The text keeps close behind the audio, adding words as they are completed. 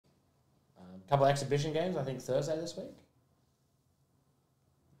couple of exhibition games, I think Thursday this week.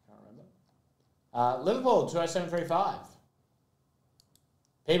 Can't remember. Liverpool, 207.35.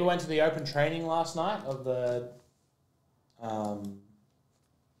 People went to the open training last night of the,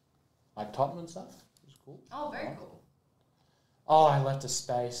 like Tottenham and stuff. It was cool. Oh, very cool. Oh, I left a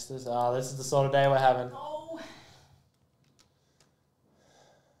space. This is the sort of day we're having. Oh.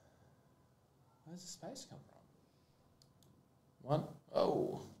 Where's the space come from? One.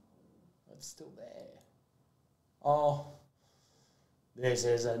 Oh. It's still there. Oh. This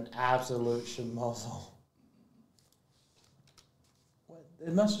is an absolute schmozzle.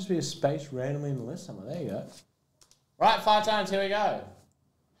 There must just be a space randomly in the list somewhere. There you go. Right, 5 times. Here we go.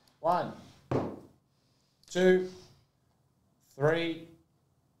 1, 2, 3,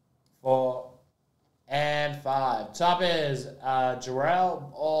 4, and 5. Top is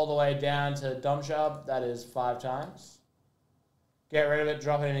Jarrell all the way down to Domshub. That is 5 times. Get rid of it.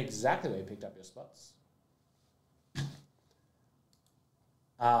 Drop it in exactly where you picked up your spots.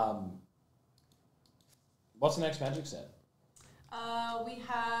 What's the next magic set? We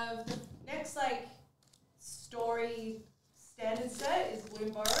have the next story standard set is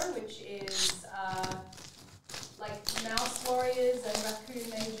Bloomborrow, which is mouse warriors and raccoon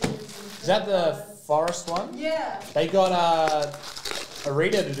mages. Is that the forest one? Yeah. They got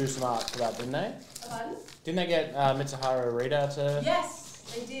Arita to do some art for that, didn't they? Pardon? Didn't they get Mitsuharu Arita to... Yes,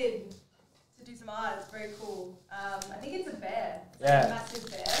 they did. To do some art. It's very cool. I think it's a bear. It's yeah. a massive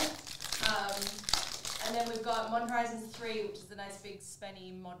bear. And then we've got Modern Horizons 3, which is a nice big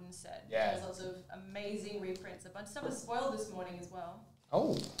spenny modern set. Yeah. There's lots of amazing reprints. A bunch of stuff was spoiled this morning as well.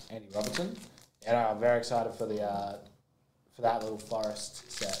 Oh, Andy Robertson. Yeah, no, I'm very excited for the for that little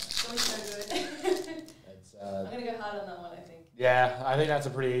forest set. It's always so good. I'm going to go hard on that one, I think. Yeah, I think that's a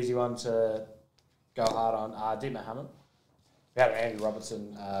pretty easy one to go hard on. Deep Mohammed. We had an Andy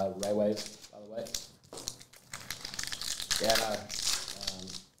Robertson Ray Wave, by the way. Yeah, no.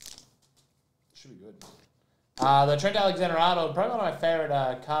 Should be good. The Trent Alexander-Arnold, probably one of my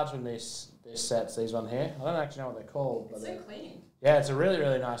favourite cards from this sets, these one here. I don't actually know what they're called. It's so clean. Yeah, it's a really,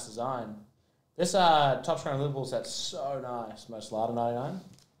 really nice design. This top scoring Liverpool set's so nice. Most Lada 99.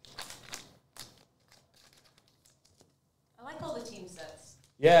 I like all the team sets.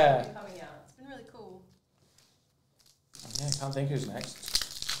 Yeah. Coming out. It's been really cool. Yeah, I can't think who's next.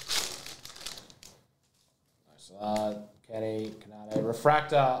 Nice. Kenny, Kanade.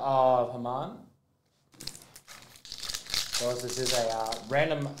 Refractor of Haman. So this is a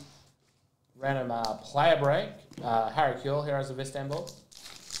random player break. Harry Kuehl, Heroes of Istanbul.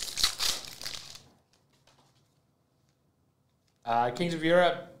 Kings of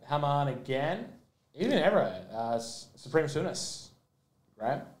Europe, Haman again. Even Evero, Supreme Sunis.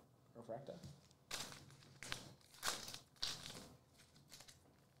 Right? Refractor.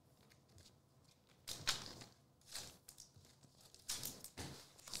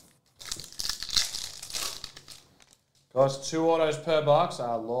 Costs 2 autos per box.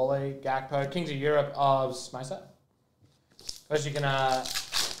 Lawley, Gakpo, Kings of Europe of Smisa. First you can, I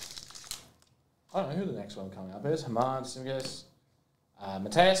don't know who the next one coming up is. Haman, Simgus,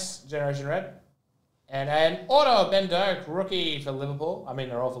 Mateus, Generation Red. And an auto of Ben Doak, rookie for Liverpool. I mean,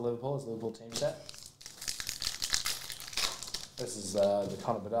 they're all for Liverpool. It's the Liverpool team set. This is the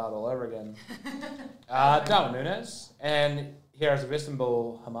Conor Bedard all over again. Darwin Núñez. And Heroes of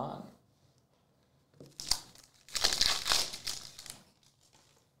Istanbul, Haman.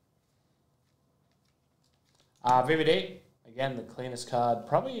 VVD, again, the cleanest card.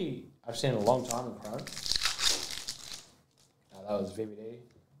 Probably I've seen in a long time in Chrome. That was VVD.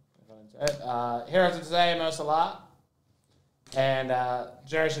 Heroes of Today, Mo Salah. And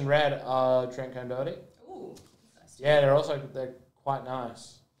Generation Red, Trent Condorti. Ooh, that's nice. Yeah, they're quite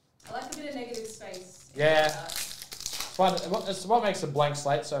nice. I like a bit of negative space. Yeah. It's what makes the blank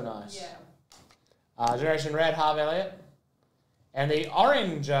slate so nice. Yeah. Generation Red, Harv Elliott. And the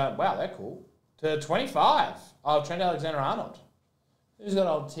orange, wow, they're cool. To 25 of Trent Alexander-Arnold. Who's got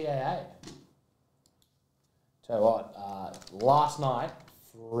old TAA? Tell you what, last night,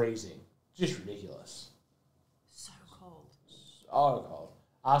 freezing. Just ridiculous. So cold. So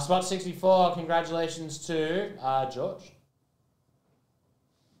cold. Spot 64, congratulations to George.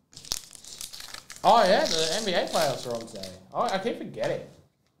 Oh yeah, the NBA playoffs are on today. Oh, I keep forgetting.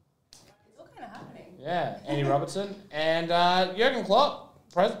 It's all kind of happening. Yeah, Andy Robertson. And Jurgen Klopp,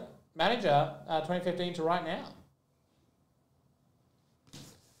 manager, 2015 to right now.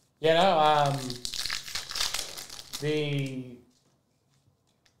 Yeah, no, the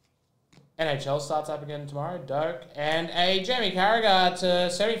NHL starts up again tomorrow, Doak. And a Jamie Carragher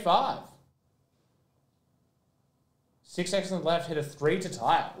to 75. 6 seconds left, hit a 3 to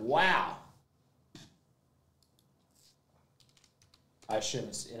tie it. Wow. I assume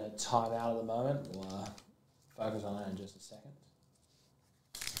it's in a timeout at the moment. We'll focus on that in just a second.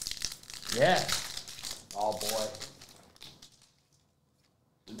 Yeah. Oh, boy.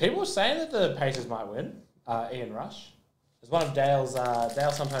 People were saying that the Pacers might win. Ian Rush. It's one of Dale's...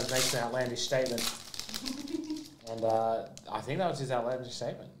 Dale sometimes makes an outlandish statement. And I think that was his outlandish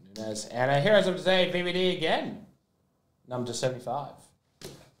statement. And Heroes of Today, VVD again. Number 75.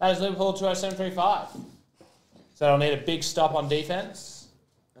 That is Liverpool 20735. So they'll need a big stop on defense.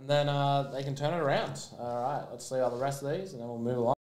 And then they can turn it around. All right, let's see all the rest of these, and then we'll move along.